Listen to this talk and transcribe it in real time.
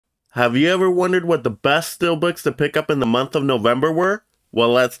Have you ever wondered what the best steelbooks to pick up in the month of November were? Well,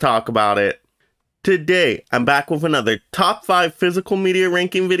 let's talk about it. Today, I'm back with another top 5 physical media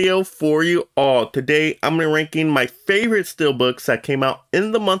ranking video for you all. Today, I'm going to ranking my favorite steelbooks that came out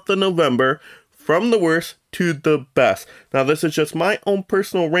in the month of November from the worst to the best. Now, this is just my own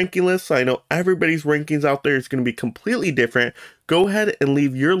personal ranking list, so I know everybody's rankings out there is going to be completely different. Go ahead and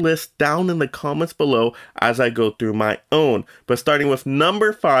leave your list down in the comments below as I go through my own. But starting with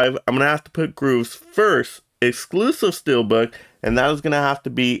number 5, I'm going to have to put Groove's first exclusive steelbook, and that is going to have to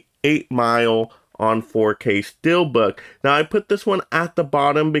be 8 Mile on 4K steelbook. Now, I put this one at the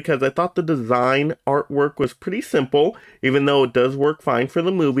bottom because I thought the design artwork was pretty simple, even though it does work fine for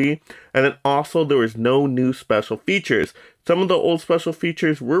the movie. And then also there was no new special features. Some of the old special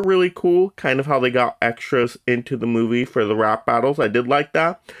features were really cool, kind of how they got extras into the movie for the rap battles. I did like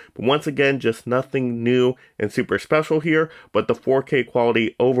that. But once again, just nothing new and super special here. But the 4K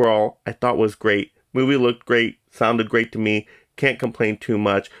quality overall, I thought was great. Movie looked great, sounded great to me. Can't complain too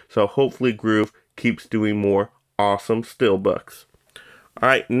much. So hopefully Groove keeps doing more awesome steelbooks.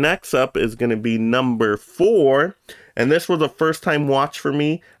 Alright, next up is going to be number 4. And this was a first time watch for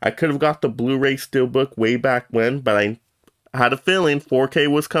me. I could have got the Blu-ray steelbook way back when, but I had a feeling 4K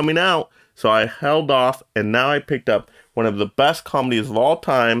was coming out. So I held off, and now I picked up one of the best comedies of all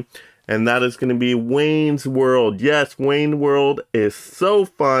time. And that is going to be Wayne's World. Yes, Wayne's World is so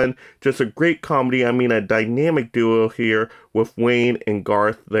fun. Just a great comedy. I mean, a dynamic duo here with Wayne and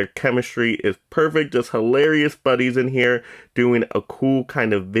Garth. Their chemistry is perfect. Just hilarious buddies in here doing a cool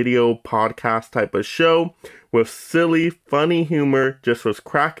kind of video podcast type of show with silly, funny humor. Just was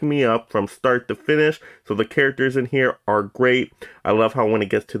cracking me up from start to finish. So the characters in here are great. I love how when it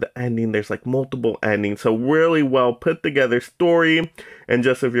gets to the ending, there's like multiple endings. So really well put together story. And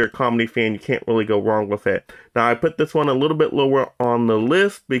just if you're a comedy fan, you can't really go wrong with it. Now, I put this one a little bit lower on the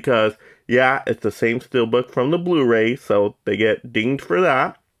list because, yeah, it's the same steelbook from the Blu-ray. So they get dinged for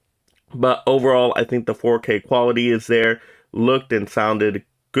that. But overall, I think the 4K quality is there. Looked and sounded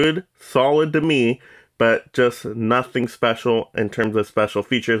good, solid to me. But just nothing special in terms of special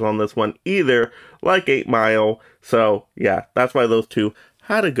features on this one either, like 8 Mile. So yeah, that's why those two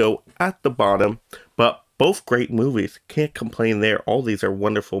had to go at the bottom. But both great movies. Can't complain there. All these are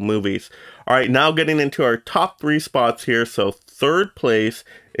wonderful movies. Alright, now getting into our top 3 spots here. So third place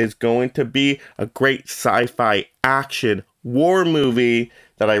is going to be a great sci-fi action war movie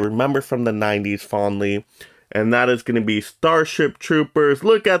that I remember from the 90s fondly. And that is going to be Starship Troopers.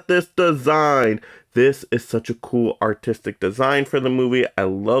 Look at this design. This is such a cool artistic design for the movie. I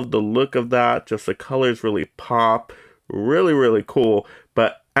love the look of that. Just the colors really pop. Really, really cool.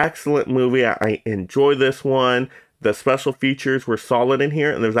 But excellent movie. I enjoy this one. The special features were solid in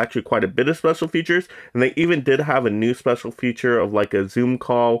here. And there's actually quite a bit of special features. And they even did have a new special feature of like a Zoom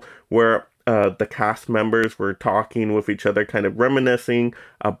call where the cast members were talking with each other, kind of reminiscing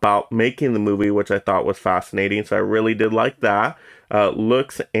about making the movie, which I thought was fascinating. So I really did like that.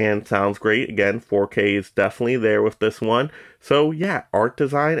 Looks and sounds great. Again, 4K is definitely there with this one. So yeah, art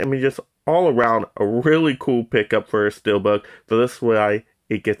design, I mean, just all around a really cool pickup for a steelbook. So this is why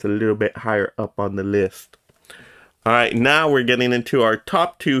it gets a little bit higher up on the list. Alright, now we're getting into our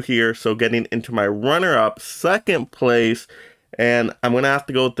top 2 here. So getting into my runner-up, second place. And I'm going to have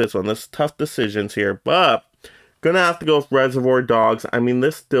to go with this one. This is tough decisions here, but going to have to go with Reservoir Dogs. I mean,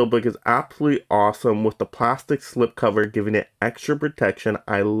 this steelbook is absolutely awesome with the plastic slipcover giving it extra protection.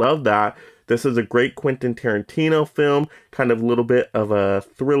 I love that. This is a great Quentin Tarantino film, kind of a little bit of a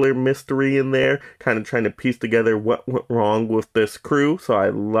thriller mystery in there, kind of trying to piece together what went wrong with this crew. So I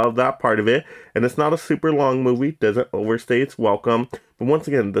love that part of it. And it's not a super long movie, doesn't overstay its welcome. But once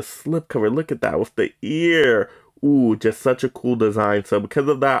again, the slipcover, look at that with the ear. Ooh, just such a cool design. So because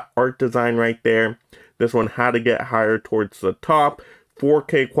of that art design right there, this one had to get higher towards the top.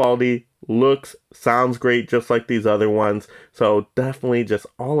 4K quality, looks, sounds great just like these other ones. So definitely just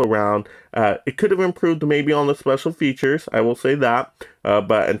all around. It could have improved maybe on the special features, I will say that.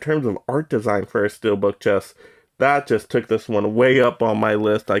 But in terms of art design for a steelbook, that just took this one way up on my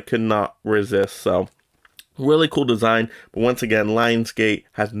list. I could not resist. So really cool design, but once again, Lionsgate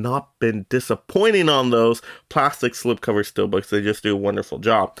has not been disappointing on those plastic slipcover steelbooks. They just do a wonderful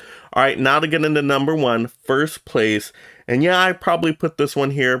job. Alright, now to get into number 1, first place. And yeah, I probably put this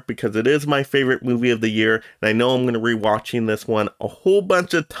one here because it is my favorite movie of the year. And I know I'm going to be rewatching this one a whole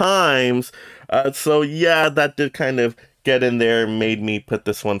bunch of times. So yeah, that did kind of get in there and made me put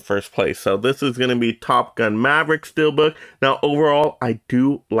this one first place. So this is going to be Top Gun Maverick Steelbook. Now overall, I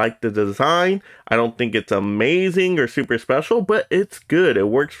do like the design. I don't think it's amazing or super special, but it's good. It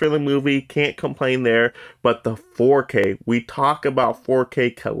works for the movie, can't complain there. But the 4K, we talk about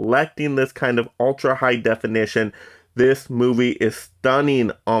 4K, collecting this kind of ultra high definition. This movie is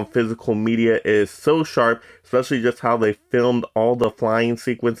stunning on physical media. It is so sharp, especially just how they filmed all the flying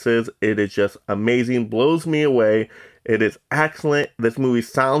sequences. It is just amazing, blows me away. It is excellent. This movie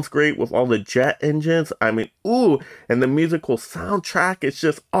sounds great with all the jet engines. I mean, ooh, and the musical soundtrack, it's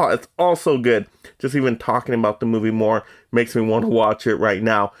just, oh, it's all so good. Just even talking about the movie more makes me want to watch it right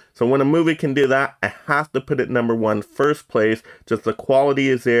now. So when a movie can do that, I have to put it number one, first place. Just the quality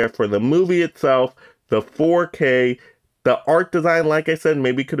is there for the movie itself. The 4K, the art design, like I said,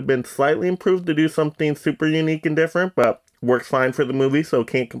 maybe could have been slightly improved to do something super unique and different, but works fine for the movie, so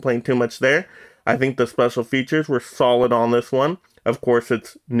can't complain too much there. I think the special features were solid on this one. Of course,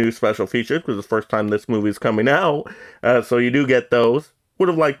 it's new special features because it's the first time this movie is coming out, so you do get those. Would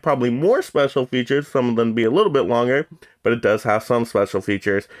have liked probably more special features, some of them be a little bit longer, but it does have some special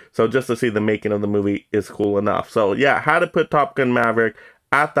features. So just to see the making of the movie is cool enough. So yeah, had to put Top Gun Maverick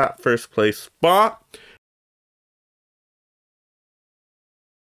at that first place spot.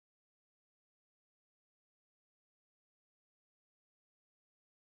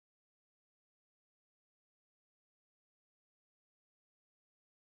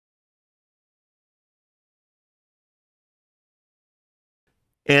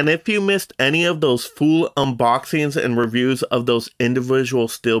 And if you missed any of those full unboxings and reviews of those individual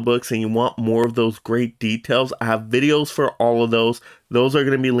steelbooks and you want more of those great details, I have videos for all of those. Those are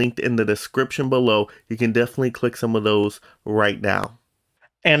going to be linked in the description below. You can definitely click some of those right now.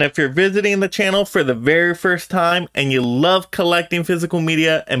 And if you're visiting the channel for the very first time and you love collecting physical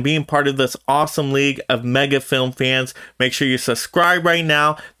media and being part of this awesome league of mega film fans, make sure you subscribe right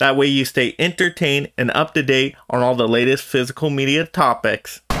now. That way you stay entertained and up to date on all the latest physical media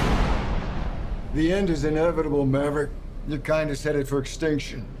topics. The end is inevitable, Maverick. Your kind is headed for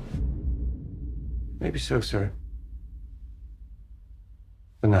extinction. Maybe so, sir.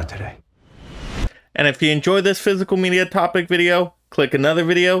 But not today. And if you enjoyed this physical media topic video, click another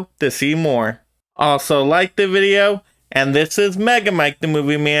video to see more. Also like the video, and this is Mega Mike the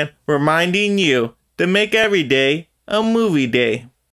Movie Man reminding you to make every day a movie day.